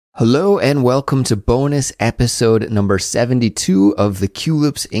Hello and welcome to bonus episode number 72 of the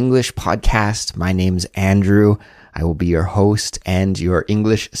Culips English podcast. My name's Andrew. I will be your host and your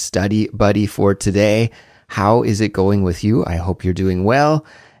English study buddy for today. How is it going with you? I hope you're doing well.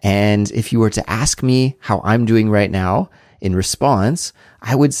 And if you were to ask me how I'm doing right now, in response,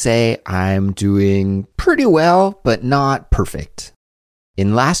 I would say I'm doing pretty well, but not perfect.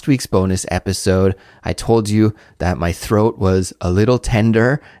 In last week's bonus episode, I told you that my throat was a little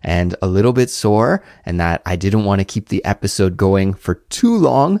tender and a little bit sore, and that I didn't want to keep the episode going for too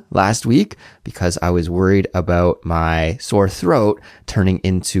long last week because I was worried about my sore throat turning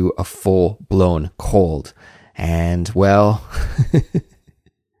into a full-blown cold. And well,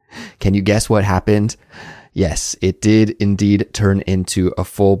 can you guess what happened? Yes, it did indeed turn into a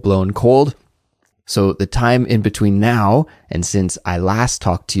full-blown cold. So the time in between now and since I last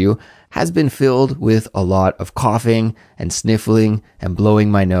talked to you has been filled with a lot of coughing and sniffling and blowing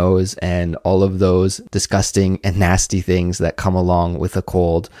my nose and all of those disgusting and nasty things that come along with a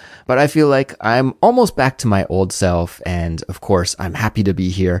cold. But I feel like I'm almost back to my old self, and of course I'm happy to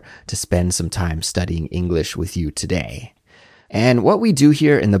be here to spend some time studying English with you today. And what we do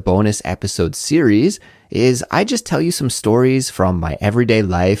here in the bonus episode series is I just tell you some stories from my everyday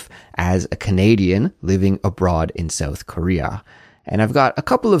life as a Canadian living abroad in South Korea. And I've got a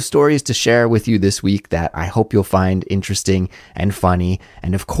couple of stories to share with you this week that I hope you'll find interesting and funny.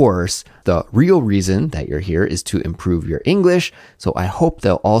 And of course, the real reason that you're here is to improve your English. So I hope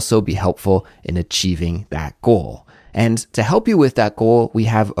they'll also be helpful in achieving that goal. And to help you with that goal, we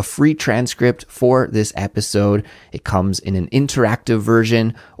have a free transcript for this episode. It comes in an interactive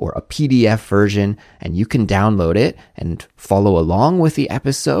version or a PDF version, and you can download it and follow along with the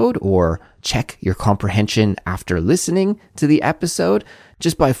episode or check your comprehension after listening to the episode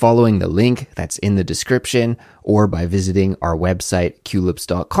just by following the link that's in the description or by visiting our website,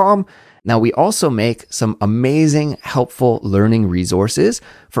 culips.com. Now, we also make some amazing, helpful learning resources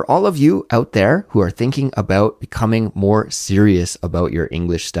for all of you out there who are thinking about becoming more serious about your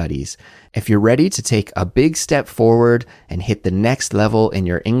English studies. If you're ready to take a big step forward and hit the next level in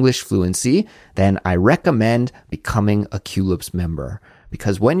your English fluency, then I recommend becoming a Culips member.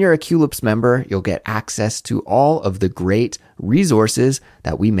 Because when you're a Culips member, you'll get access to all of the great resources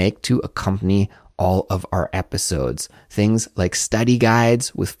that we make to accompany all of our episodes. Things like study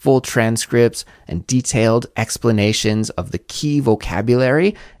guides with full transcripts and detailed explanations of the key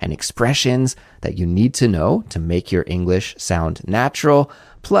vocabulary and expressions that you need to know to make your English sound natural,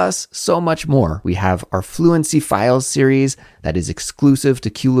 plus so much more. We have our Fluency Files series that is exclusive to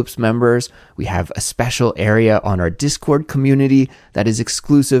Culips members. We have a special area on our Discord community that is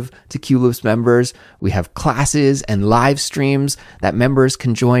exclusive to Culips members. We have classes and live streams that members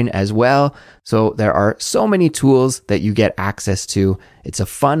can join as well. So there are so many tools that you get access to. It's a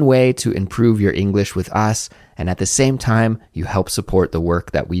fun way to improve your English with us. And at the same time, you help support the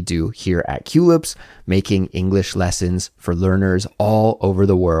work that we do here at Culips, making English lessons for learners all over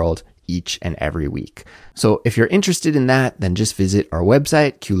the world each and every week. So if you're interested in that, then just visit our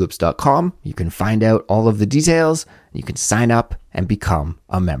website, culips.com. You can find out all of the details. You can sign up and become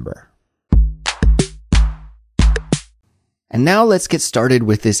a member. And now let's get started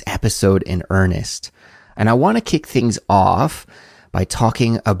with this episode in earnest. And I want to kick things off by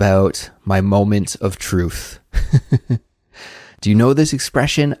talking about my moment of truth. Do you know this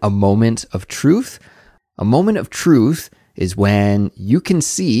expression, a moment of truth? A moment of truth is when you can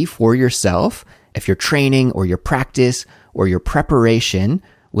see for yourself if your training or your practice or your preparation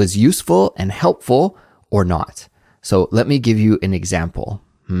was useful and helpful or not. So let me give you an example.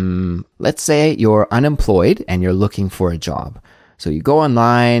 Let's say you're unemployed and you're looking for a job. So you go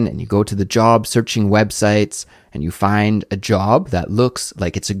online and you go to the job searching websites and you find a job that looks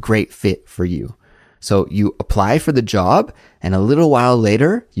like it's a great fit for you. So you apply for the job, and a little while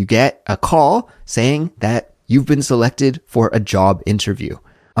later, you get a call saying that you've been selected for a job interview.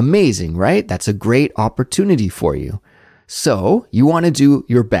 Amazing, right? That's a great opportunity for you. So you want to do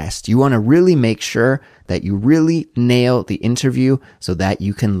your best. You want to really make sure that you really nail the interview so that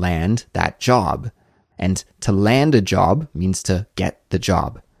you can land that job. And to land a job means to get the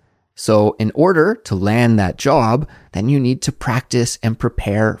job. So in order to land that job, then you need to practice and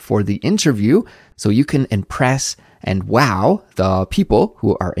prepare for the interview so you can impress and wow the people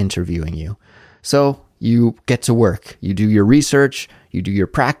who are interviewing you. So you get to work. You do your research, you do your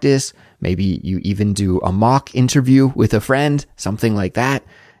practice, maybe you even do a mock interview with a friend, something like that.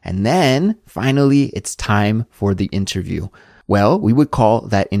 And then finally, it's time for the interview. Well, we would call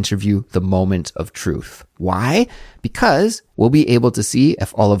that interview the moment of truth. Why? Because we'll be able to see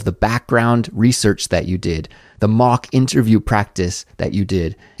if all of the background research that you did, the mock interview practice that you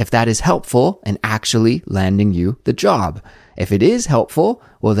did, if that is helpful in actually landing you the job. If it is helpful,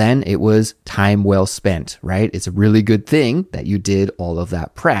 well, then it was time well spent, right? It's a really good thing that you did all of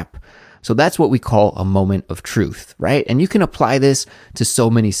that prep. So that's what we call a moment of truth, right? And you can apply this to so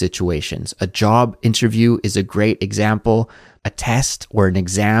many situations. A job interview is a great example. A test or an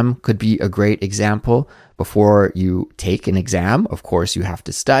exam could be a great example. Before you take an exam, of course, you have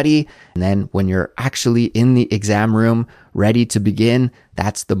to study. And then when you're actually in the exam room, ready to begin,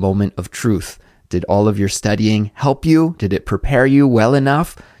 that's the moment of truth. Did all of your studying help you? Did it prepare you well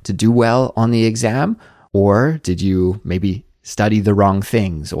enough to do well on the exam? Or did you maybe study the wrong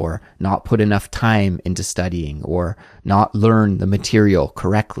things, or not put enough time into studying, or not learn the material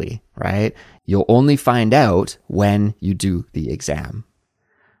correctly, right? You'll only find out when you do the exam.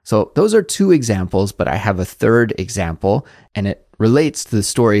 So those are two examples, but I have a third example, and it relates to the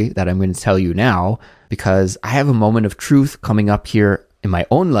story that I'm going to tell you now, because I have a moment of truth coming up here in my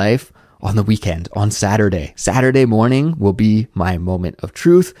own life on the weekend, on Saturday. Saturday morning will be my moment of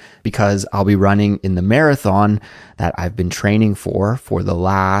truth because I'll be running in the marathon that I've been training for the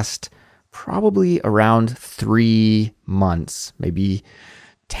last probably around 3 months, maybe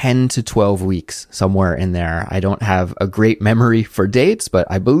 10 to 12 weeks, somewhere in there. I don't have a great memory for dates, but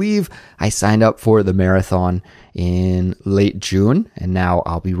I believe I signed up for the marathon in late June, and now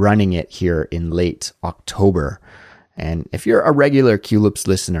I'll be running it here in late October. And if you're a regular Culips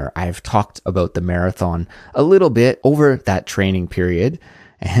listener, I've talked about the marathon a little bit over that training period.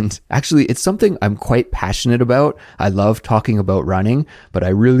 And actually, it's something I'm quite passionate about. I love talking about running, but I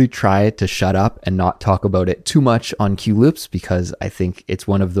really try to shut up and not talk about it too much on Culips because I think it's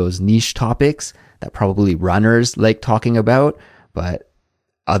one of those niche topics that probably runners like talking about, but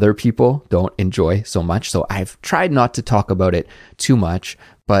other people don't enjoy so much. So I've tried not to talk about it too much,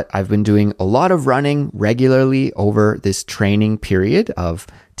 but I've been doing a lot of running regularly over this training period of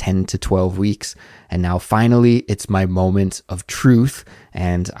 10 to 12 weeks. And now finally, it's my moment of truth.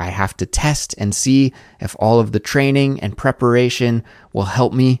 And I have to test and see if all of the training and preparation will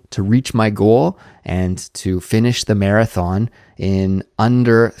help me to reach my goal and to finish the marathon in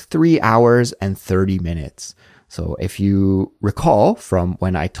under 3 hours and 30 minutes. So if you recall from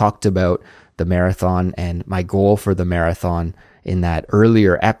when I talked about the marathon and my goal for the marathon in that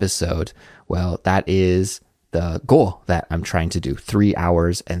earlier episode, well, that is the goal that I'm trying to do, 3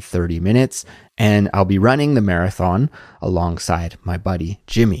 hours and 30 minutes. And I'll be running the marathon alongside my buddy,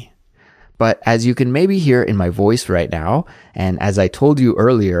 Jimmy. But as you can maybe hear in my voice right now, and as I told you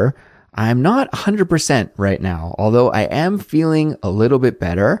earlier, I'm not 100% right now, although I am feeling a little bit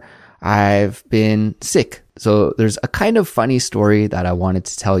better. I've been sick. So there's a kind of funny story that I wanted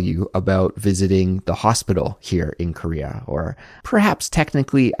to tell you about visiting the hospital here in Korea, or perhaps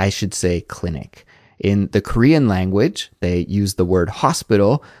technically I should say clinic. In the Korean language, they use the word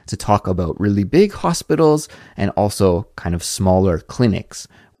hospital to talk about really big hospitals and also kind of smaller clinics.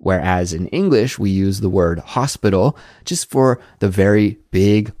 Whereas in English, we use the word hospital just for the very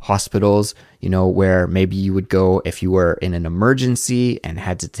big hospitals, you know, where maybe you would go if you were in an emergency and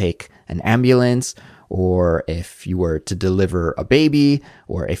had to take an ambulance, or if you were to deliver a baby,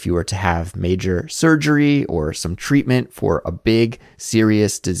 or if you were to have major surgery or some treatment for a big,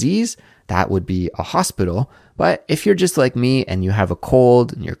 serious disease, that would be a hospital. But if you're just like me and you have a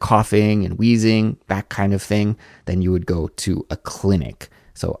cold and you're coughing and wheezing, that kind of thing, then you would go to a clinic.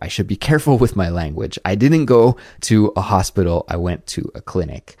 So I should be careful with my language. I didn't go to a hospital. I went to a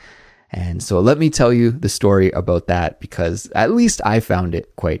clinic. And so let me tell you the story about that because at least I found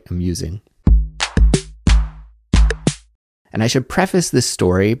it quite amusing. And I should preface this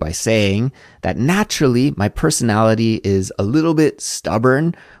story by saying that naturally my personality is a little bit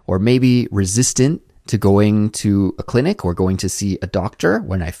stubborn or maybe resistant to going to a clinic or going to see a doctor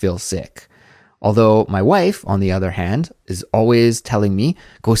when I feel sick. Although my wife, on the other hand, is always telling me,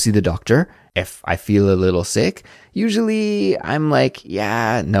 go see the doctor if I feel a little sick. Usually I'm like,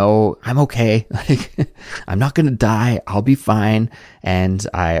 yeah, no, I'm okay. Like, I'm not going to die. I'll be fine. And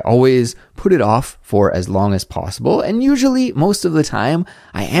I always put it off for as long as possible. And usually most of the time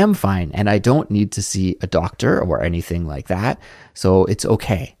I am fine and I don't need to see a doctor or anything like that. So it's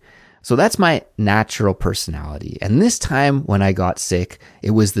okay. So that's my natural personality. And this time when I got sick,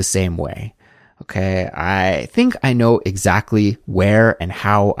 it was the same way. Okay, I think I know exactly where and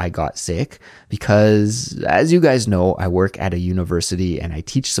how I got sick because, as you guys know, I work at a university and I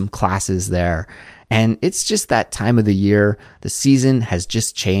teach some classes there. And it's just that time of the year. The season has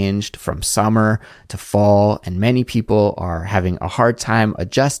just changed from summer to fall, and many people are having a hard time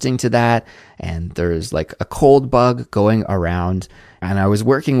adjusting to that. And there's like a cold bug going around. And I was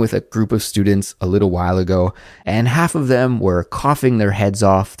working with a group of students a little while ago, and half of them were coughing their heads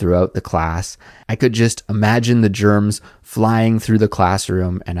off throughout the class. I could just imagine the germs flying through the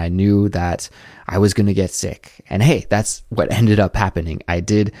classroom, and I knew that I was going to get sick. And hey, that's what ended up happening. I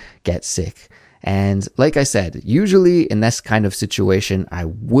did get sick. And like I said, usually in this kind of situation, I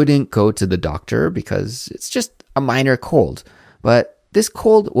wouldn't go to the doctor because it's just a minor cold. But this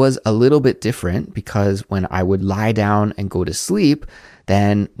cold was a little bit different because when I would lie down and go to sleep,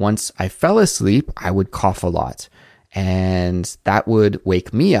 then once I fell asleep, I would cough a lot. And that would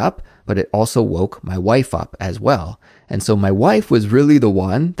wake me up, but it also woke my wife up as well. And so my wife was really the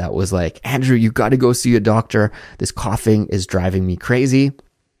one that was like, Andrew, you got to go see a doctor. This coughing is driving me crazy.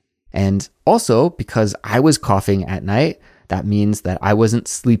 And also because I was coughing at night, that means that I wasn't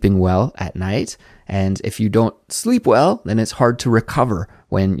sleeping well at night. And if you don't sleep well, then it's hard to recover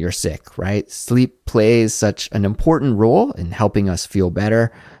when you're sick, right? Sleep plays such an important role in helping us feel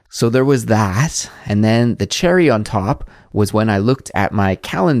better. So there was that. And then the cherry on top was when I looked at my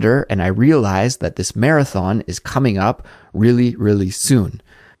calendar and I realized that this marathon is coming up really, really soon.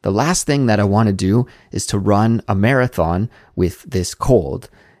 The last thing that I want to do is to run a marathon with this cold.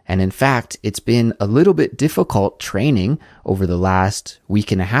 And in fact, it's been a little bit difficult training over the last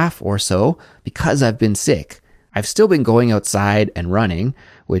week and a half or so because I've been sick. I've still been going outside and running,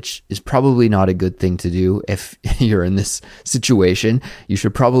 which is probably not a good thing to do if you're in this situation. You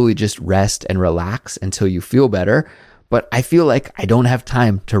should probably just rest and relax until you feel better. But I feel like I don't have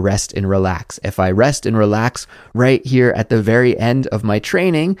time to rest and relax. If I rest and relax right here at the very end of my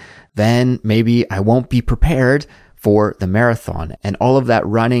training, then maybe I won't be prepared for the marathon. And all of that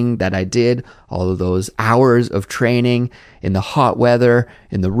running that I did, all of those hours of training in the hot weather,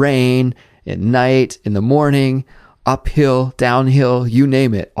 in the rain, at night, in the morning, uphill, downhill, you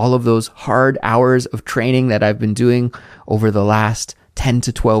name it. All of those hard hours of training that I've been doing over the last 10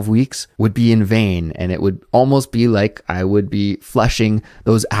 to 12 weeks would be in vain. And it would almost be like I would be flushing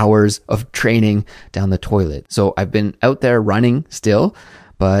those hours of training down the toilet. So I've been out there running still,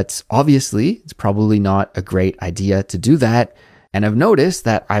 but obviously it's probably not a great idea to do that. And I've noticed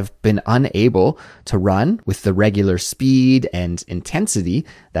that I've been unable to run with the regular speed and intensity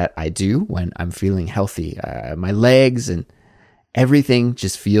that I do when I'm feeling healthy. My legs and everything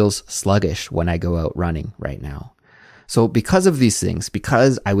just feels sluggish when I go out running right now. So because of these things,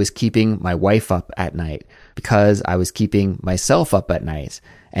 because I was keeping my wife up at night, because I was keeping myself up at night,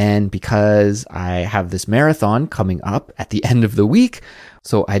 and because I have this marathon coming up at the end of the week,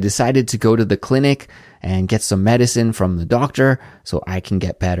 so I decided to go to the clinic and get some medicine from the doctor so I can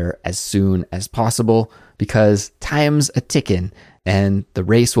get better as soon as possible because time's a ticking and the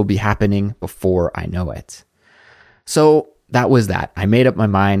race will be happening before I know it. So that was that. I made up my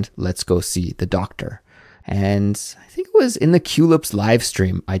mind, let's go see the doctor. And I think it was in the Culips live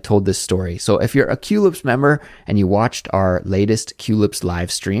stream I told this story. So if you're a Culips member and you watched our latest Culips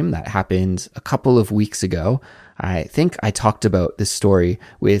live stream that happened a couple of weeks ago, I think I talked about this story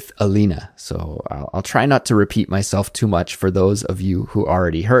with Alina. So I'll try not to repeat myself too much for those of you who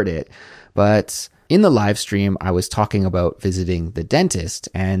already heard it. But in the live stream, I was talking about visiting the dentist,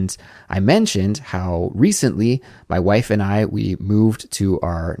 and I mentioned how recently my wife and we moved to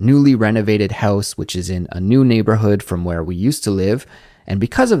our newly renovated house, which is in a new neighborhood from where we used to live. And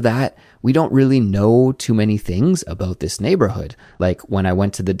because of that, we don't really know too many things about this neighborhood. Like when I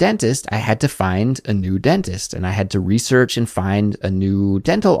went to the dentist, I had to find a new dentist and I had to research and find a new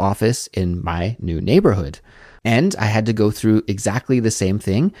dental office in my new neighborhood. And I had to go through exactly the same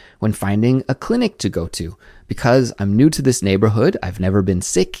thing when finding a clinic to go to. Because I'm new to this neighborhood, I've never been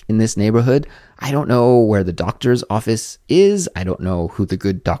sick in this neighborhood, I don't know where the doctor's office is, I don't know who the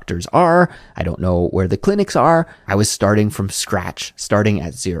good doctors are, I don't know where the clinics are. I was starting from scratch, starting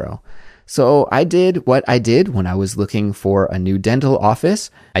at zero. So I did what I did when I was looking for a new dental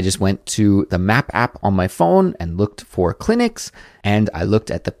office. I just went to the map app on my phone and looked for clinics, and I looked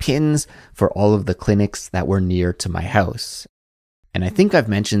at the pins for all of the clinics that were near to my house. And I think I've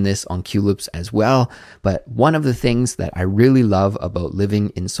mentioned this on Culips as well, but one of the things that I really love about living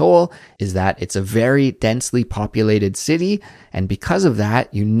in Seoul is that it's a very densely populated city, and because of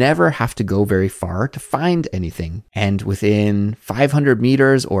that, you never have to go very far to find anything. And within 500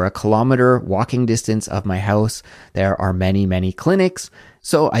 meters or a kilometer walking distance of my house, there are many, many clinics.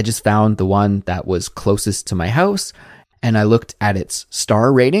 So I just found the one that was closest to my house, and I looked at its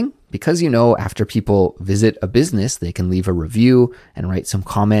star rating, because, after people visit a business, they can leave a review and write some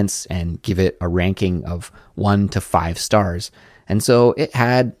comments and give it a ranking of 1 to 5 stars. And so it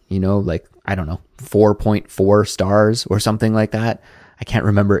had, 4.4 stars or something like that. I can't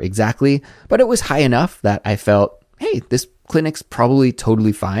remember exactly, but it was high enough that I felt, hey, this clinic's probably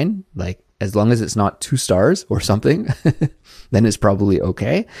totally fine. Like, as long as it's not 2 stars or something, then it's probably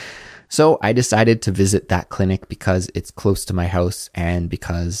okay. So I decided to visit that clinic because it's close to my house and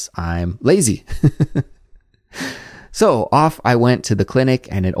because I'm lazy. So off I went to the clinic,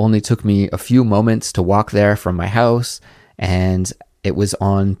 and it only took me a few moments to walk there from my house, and it was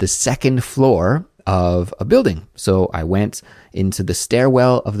on the 2nd floor of a building. So I went into the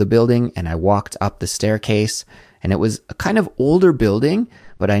stairwell of the building and I walked up the staircase, and it was a kind of older building,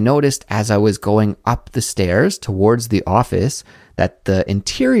 but I noticed as I was going up the stairs towards the office that the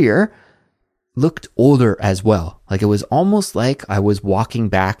interior looked older as well. Like, it was almost like I was walking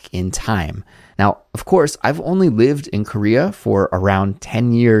back in time. Now, of course, I've only lived in Korea for around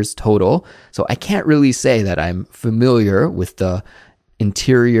 10 years total, so I can't really say that I'm familiar with the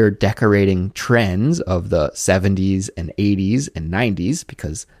interior decorating trends of the 70s and 80s and 90s,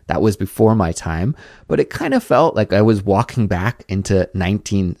 because that was before my time, but it kind of felt like I was walking back into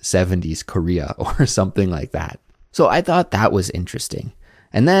 1970s Korea or something like that. So I thought that was interesting.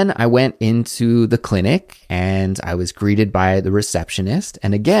 And then I went into the clinic and I was greeted by the receptionist.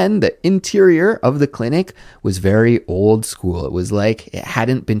 And again, the interior of the clinic was very old school. It was like it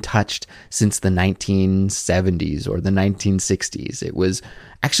hadn't been touched since the 1970s or the 1960s. It was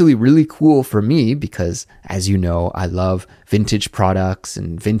actually really cool for me because, as you know, I love vintage products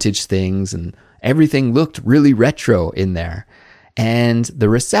and vintage things, and everything looked really retro in there. And the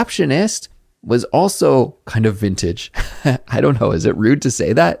receptionist was also kind of vintage. I don't know, is it rude to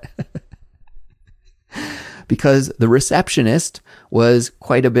say that? Because the receptionist was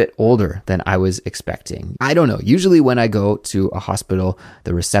quite a bit older than I was expecting. I don't know, usually when I go to a hospital,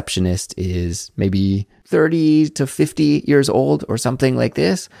 the receptionist is maybe 30 to 50 years old or something like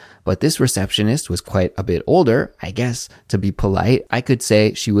this. But this receptionist was quite a bit older. I guess, to be polite, I could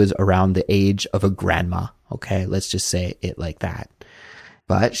say she was around the age of a grandma. Okay, let's just say it like that.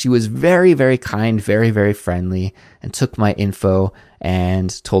 But she was very, very kind, very, very friendly, and took my info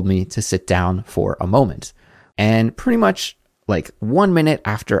and told me to sit down for a moment. And pretty much like 1 minute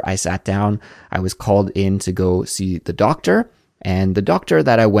after I sat down, I was called in to go see the doctor. And the doctor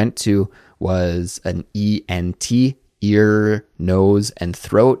that I went to was an ENT, ear, nose, and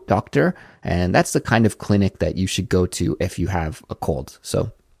throat doctor. And that's the kind of clinic that you should go to if you have a cold.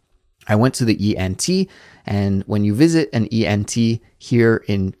 So I went to the ENT, and when you visit an ENT here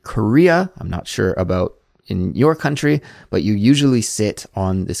in Korea, I'm not sure about in your country, but you usually sit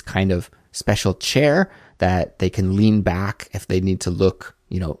on this kind of special chair that they can lean back if they need to look,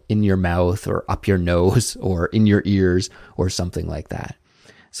 in your mouth or up your nose or in your ears or something like that.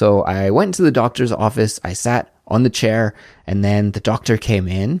 So I went to the doctor's office, I sat on the chair, and then the doctor came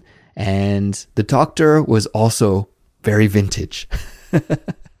in, and the doctor was also very vintage.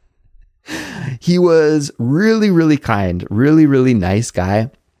 He was really, really kind, really, really nice guy.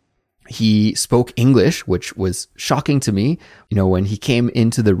 He spoke English, which was shocking to me. When he came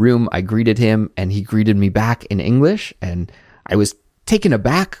into the room, I greeted him and he greeted me back in English. And I was taken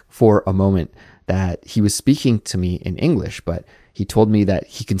aback for a moment that he was speaking to me in English, but he told me that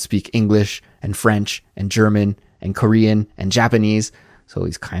he can speak English and French and German and Korean and Japanese. So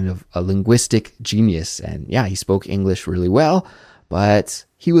he's kind of a linguistic genius. And yeah, he spoke English really well. But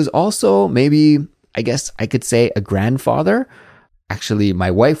he was also maybe, I guess I could say, a grandfather. Actually,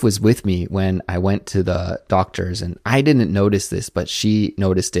 my wife was with me when I went to the doctor's, and I didn't notice this, but she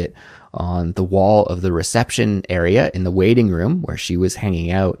noticed it on the wall of the reception area in the waiting room where she was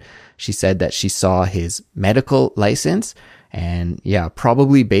hanging out. She said that she saw his medical license, and yeah,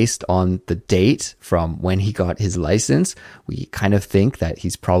 probably based on the date from when he got his license, we kind of think that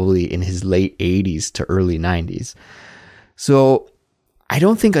he's probably in his late 80s to early 90s. So I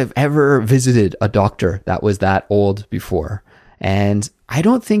don't think I've ever visited a doctor that was that old before. And I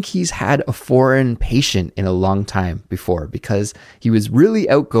don't think he's had a foreign patient in a long time before, because he was really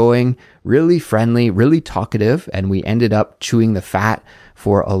outgoing, really friendly, really talkative, and we ended up chewing the fat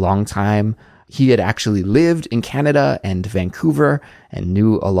for a long time. He had actually lived in Canada and Vancouver and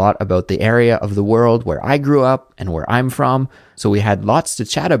knew a lot about the area of the world where I grew up and where I'm from. So we had lots to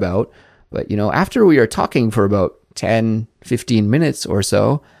chat about. But, after we were talking for about 10, 15 minutes or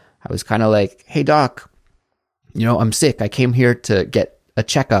so, I was kind of like, hey, doc, I'm sick. I came here to get a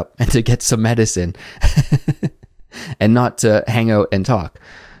checkup and to get some medicine and not to hang out and talk.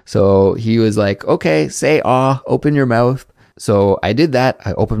 So he was like, okay, say ah, open your mouth. So I did that.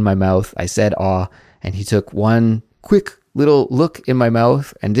 I opened my mouth. I said, "Ah," and he took one quick little look in my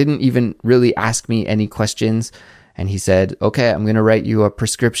mouth and didn't even really ask me any questions. And he said, "Okay, I'm going to write you a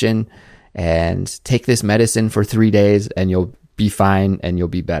prescription and take this medicine for 3 days and you'll be fine and you'll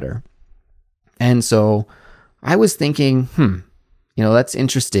be better." And so I was thinking, that's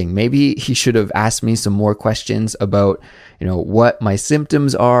interesting. Maybe he should have asked me some more questions about, what my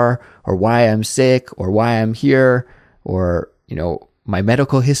symptoms are, or why I'm sick, or why I'm here, or, my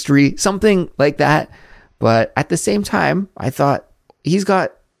medical history, something like that. But at the same time, I thought he's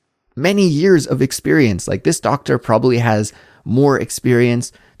got many years of experience. Like, this doctor probably has more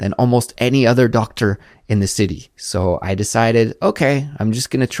experience than almost any other doctor in the city. So I decided, okay, I'm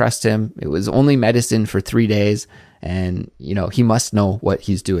just going to trust him. It was only medicine for 3 days and, he must know what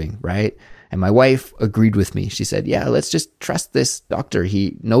he's doing, right? And my wife agreed with me. She said, yeah, let's just trust this doctor.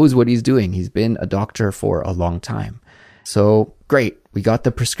 He knows what he's doing. He's been a doctor for a long time. So great. We got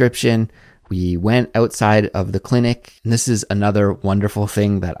the prescription. We went outside of the clinic. And this is another wonderful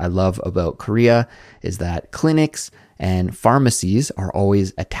thing that I love about Korea, is that clinics and pharmacies are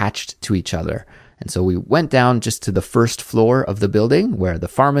always attached to each other. And so we went down just to the first floor of the building where the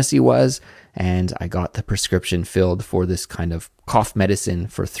pharmacy was, and I got the prescription filled for this kind of cough medicine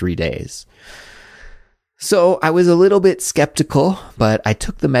for 3 days. So I was a little bit skeptical, but I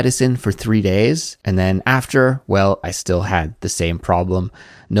took the medicine for 3 days. And then after, I still had the same problem.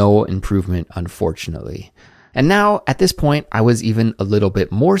 No improvement, unfortunately. And now at this point, I was even a little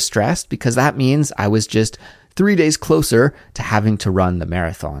bit more stressed because that means I was just 3 days closer to having to run the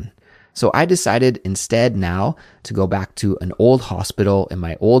marathon. So I decided instead now to go back to an old hospital in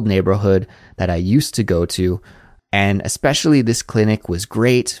my old neighborhood that I used to go to. And especially this clinic was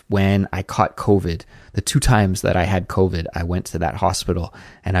great when I caught COVID. The 2 times that I had COVID, I went to that hospital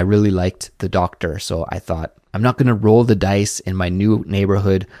and I really liked the doctor. So I thought, I'm not going to roll the dice in my new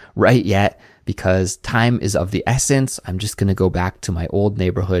neighborhood right yet because time is of the essence. I'm just going to go back to my old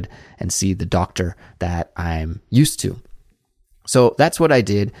neighborhood and see the doctor that I'm used to. So that's what I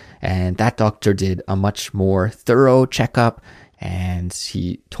did. And that doctor did a much more thorough checkup. And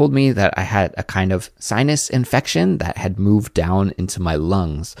he told me that I had a kind of sinus infection that had moved down into my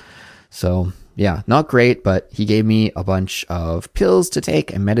lungs. So yeah, not great, but he gave me a bunch of pills to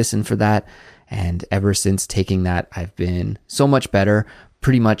take and medicine for that. And ever since taking that, I've been so much better.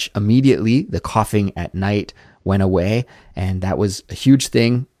 Pretty much immediately, the coughing at night went away. And that was a huge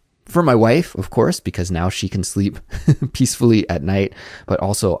thing for my wife, of course, because now she can sleep peacefully at night. But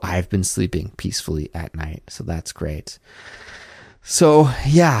also, I've been sleeping peacefully at night. So that's great. So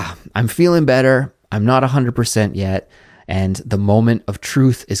yeah, I'm feeling better. I'm not 100% yet. And the moment of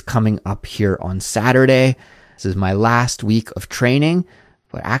truth is coming up here on Saturday. This is my last week of training,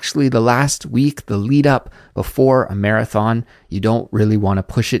 but actually the last week, the lead up before a marathon, you don't really want to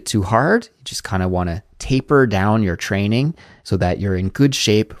push it too hard. You just kind of want to taper down your training so that you're in good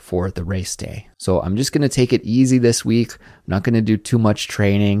shape for the race day. So I'm just going to take it easy this week. I'm not going to do too much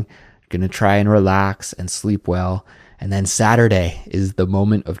training. I'm going to try and relax and sleep well. And then Saturday is the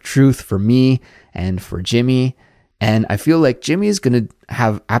moment of truth for me and for Jimmy. And I feel like Jimmy is going to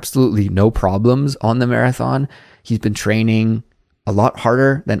have absolutely no problems on the marathon. He's been training a lot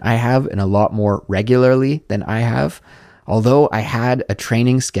harder than I have and a lot more regularly than I have. Although I had a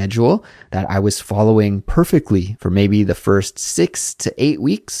training schedule that I was following perfectly for maybe the first 6 to 8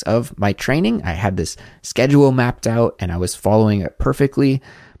 weeks of my training. I had this schedule mapped out and I was following it perfectly.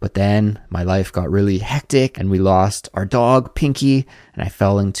 But then my life got really hectic and we lost our dog, Pinky, and I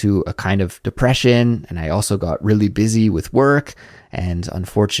fell into a kind of depression. And I also got really busy with work. And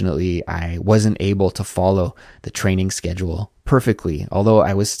unfortunately, I wasn't able to follow the training schedule perfectly. Although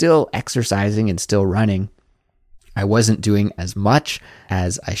I was still exercising and still running, I wasn't doing as much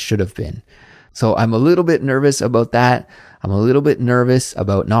as I should have been. So I'm a little bit nervous about that. I'm a little bit nervous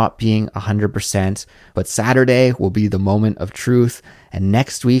about not being 100%, but Saturday will be the moment of truth. And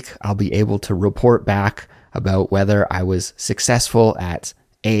next week, I'll be able to report back about whether I was successful at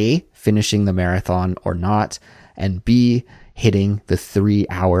A, finishing the marathon or not, and B, hitting the 3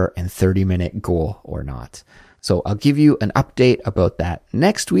 hour and 30-minute goal or not. So I'll give you an update about that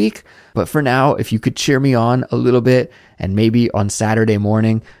next week. But for now, if you could cheer me on a little bit and maybe on Saturday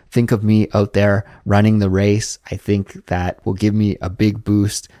morning, think of me out there running the race, I think that will give me a big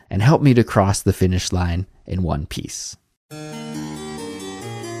boost and help me to cross the finish line in one piece.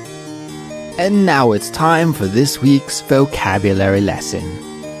 And now it's time for this week's vocabulary lesson.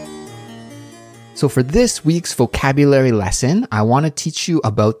 So for this week's vocabulary lesson, I want to teach you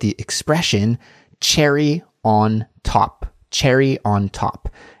about the expression cherry on top. cherry on top.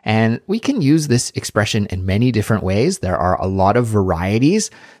 And we can use this expression in many different ways. There are a lot of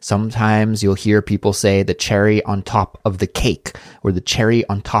varieties. Sometimes you'll hear people say the cherry on top of the cake, or the cherry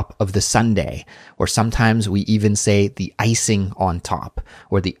on top of the sundae. Or sometimes we even say the icing on top,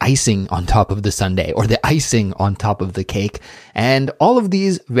 or the icing on top of the sundae, or the icing on top of the cake. And all of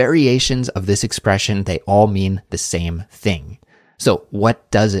these variations of this expression, they all mean the same thing. So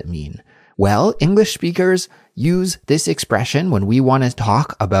what does it mean? Well, English speakers use this expression when we want to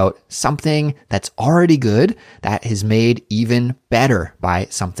talk about something that's already good that is made even better by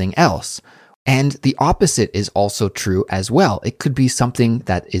something else. And the opposite is also true as well. It could be something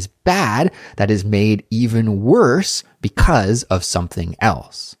that is bad that is made even worse because of something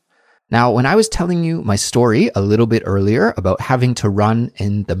else. Now, when I was telling you my story a little bit earlier about having to run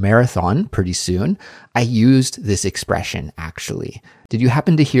in the marathon pretty soon, I used this expression actually. Did you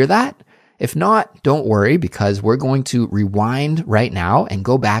happen to hear that? If not, don't worry, because we're going to rewind right now and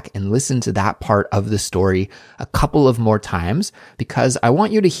go back and listen to that part of the story a couple of more times, because I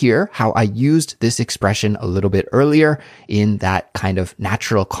want you to hear how I used this expression a little bit earlier in that kind of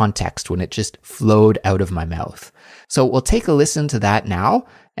natural context when it just flowed out of my mouth. So we'll take a listen to that now.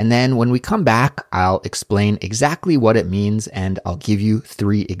 And then when we come back, I'll explain exactly what it means, and I'll give you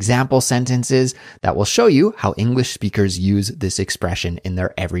 3 example sentences that will show you how English speakers use this expression in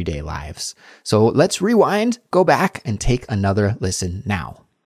their everyday lives. So let's rewind, go back, and take another listen now.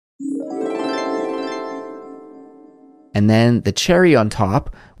 And then the cherry on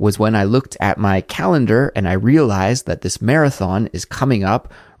top was when I looked at my calendar and I realized that this marathon is coming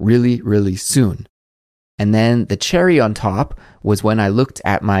up really, really soon. And then the cherry on top was when I looked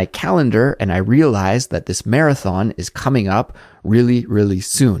at my calendar and I realized that this marathon is coming up really, really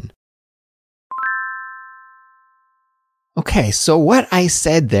soon. Okay, so what I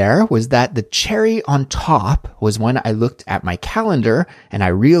said there was that the cherry on top was when I looked at my calendar and I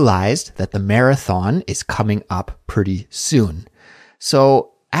realized that the marathon is coming up pretty soon.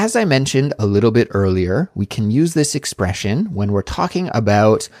 So as I mentioned a little bit earlier, we can use this expression when we're talking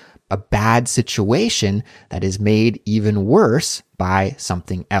about a bad situation that is made even worse by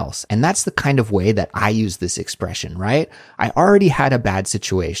something else. And that's the kind of way that I use this expression, right? I already had a bad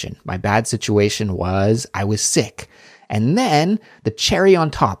situation. My bad situation was I was sick. And then the cherry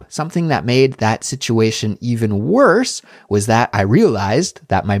on top, something that made that situation even worse, was that I realized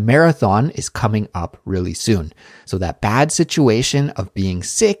that my marathon is coming up really soon. So that bad situation of being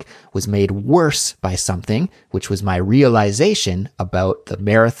sick was made worse by something, which was my realization about the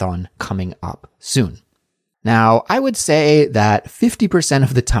marathon coming up soon. Now, I would say that 50%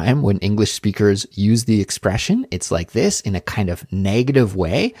 of the time when English speakers use the expression, it's like this in a kind of negative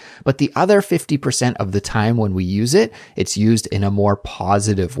way. But the other 50% of the time when we use it, it's used in a more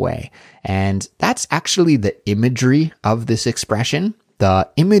positive way. And that's actually the imagery of this expression. The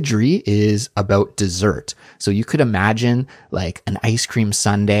imagery is about dessert. So you could imagine like an ice cream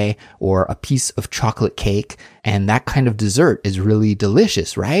sundae or a piece of chocolate cake, and that kind of dessert is really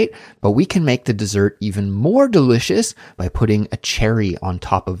delicious, right? But we can make the dessert even more delicious by putting a cherry on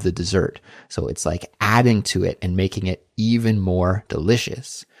top of the dessert. So it's like adding to it and making it even more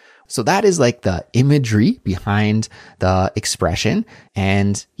delicious. So that is like the imagery behind the expression.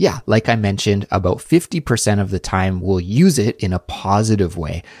 And yeah, like I mentioned, about 50% of the time we'll use it in a positive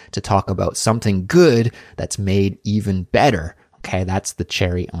way to talk about something good that's made even better. Okay, that's the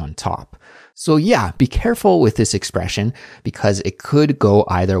cherry on top. So yeah, be careful with this expression because it could go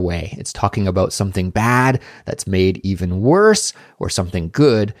either way. It's talking about something bad that's made even worse or something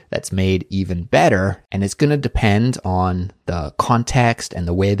good that's made even better. And it's going to depend on the context and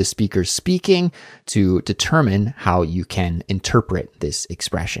the way the speaker's speaking to determine how you can interpret this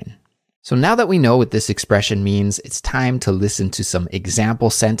expression. So now that we know what this expression means, it's time to listen to some example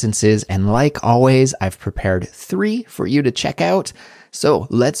sentences. And like always, I've prepared 3 for you to check out. So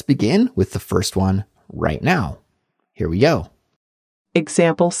let's begin with the first one right now. Here we go.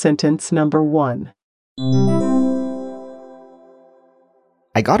 Example sentence number 1.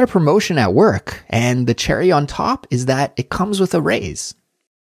 I got a promotion at work, and the cherry on top is that it comes with a raise.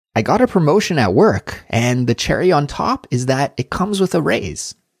 I got a promotion at work, and the cherry on top is that it comes with a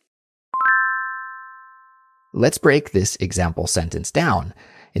raise. Let's break this example sentence down.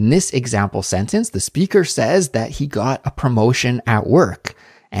 In this example sentence, the speaker says that he got a promotion at work.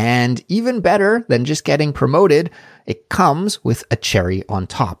 And even better than just getting promoted, it comes with a cherry on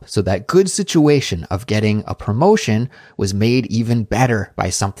top. So that good situation of getting a promotion was made even better by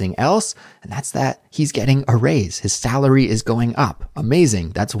something else. And that's that he's getting a raise. His salary is going up.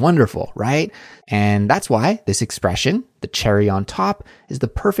 Amazing. That's wonderful, right? And that's why this expression, the cherry on top, is the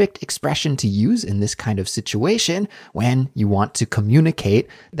perfect expression to use in this kind of situation when you want to communicate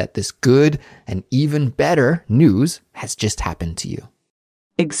that this good and even better news has just happened to you.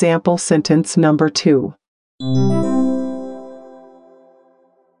 Example sentence number 2.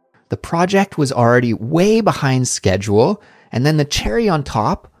 The project was already way behind schedule, and then the cherry on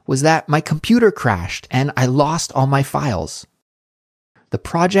top was that my computer crashed and I lost all my files. The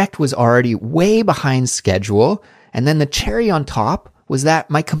project was already way behind schedule, and then the cherry on top was that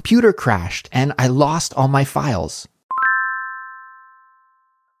my computer crashed and I lost all my files.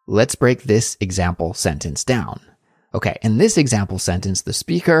 Let's break this example sentence down. Okay, in this example sentence, the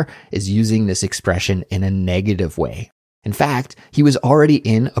speaker is using this expression in a negative way. In fact, he was already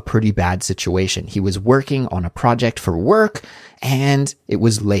in a pretty bad situation. He was working on a project for work and it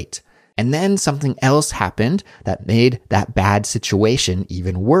was late. And then something else happened that made that bad situation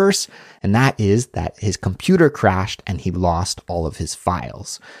even worse. And that is that his computer crashed and he lost all of his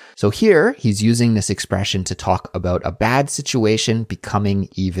files. So here he's using this expression to talk about a bad situation becoming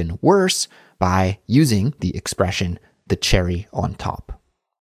even worse by using the expression, the cherry on top.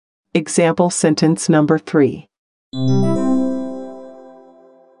 Example sentence number 3.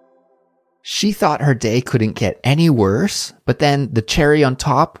 She thought her day couldn't get any worse, but then the cherry on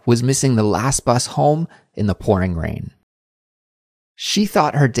top was missing the last bus home in the pouring rain. She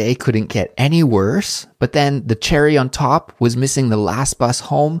thought her day couldn't get any worse, but then the cherry on top was missing the last bus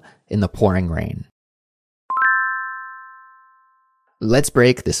home in the pouring rain. Let's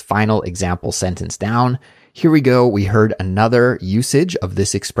break this final example sentence down. Here we go. We heard another usage of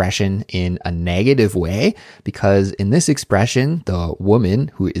this expression in a negative way because in this expression, the woman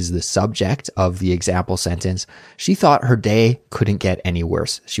who is the subject of the example sentence, she thought her day couldn't get any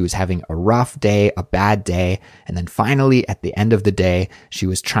worse. She was having a rough day, a bad day. And then finally at the end of the day, she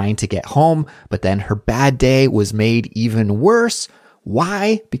was trying to get home, but then her bad day was made even worse.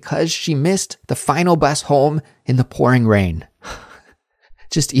 Why? Because she missed the final bus home in the pouring rain.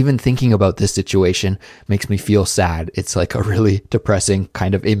 Just even thinking about this situation makes me feel sad. It's like a really depressing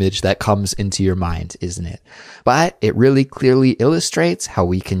kind of image that comes into your mind, isn't it? But it really clearly illustrates how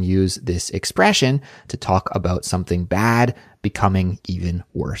we can use this expression to talk about something bad becoming even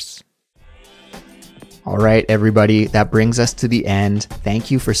worse. All right, everybody, that brings us to the end.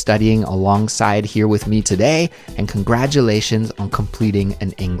 Thank you for studying alongside here with me today, and congratulations on completing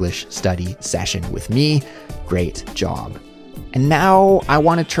an English study session with me. Great job. And now I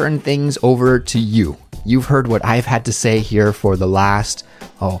want to turn things over to you. You've heard what I've had to say here for the last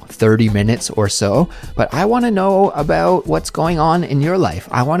 30 minutes or so, but I want to know about what's going on in your life.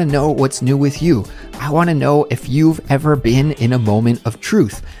 I want to know what's new with you. I want to know if you've ever been in a moment of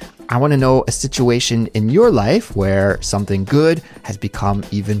truth. I want to know a situation in your life where something good has become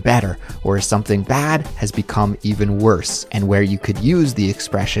even better, or something bad has become even worse, and where you could use the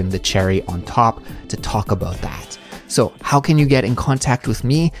expression, the cherry on top, to talk about that. So how can you get in contact with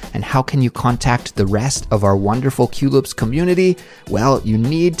me, and how can you contact the rest of our wonderful Culips community? Well, you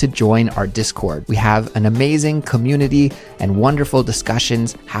need to join our Discord. We have an amazing community and wonderful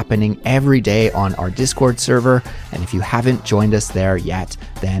discussions happening every day on our Discord server. And if you haven't joined us there yet,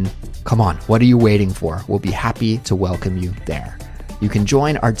 then come on, what are you waiting for? We'll be happy to welcome you there. You can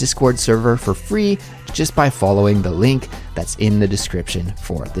join our Discord server for free just by following the link that's in the description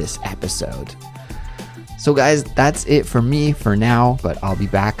for this episode. So guys, that's it for me for now, but I'll be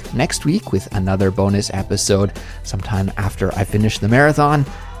back next week with another bonus episode sometime after I finish the marathon,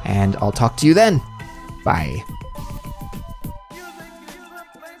 and I'll talk to you then. Bye.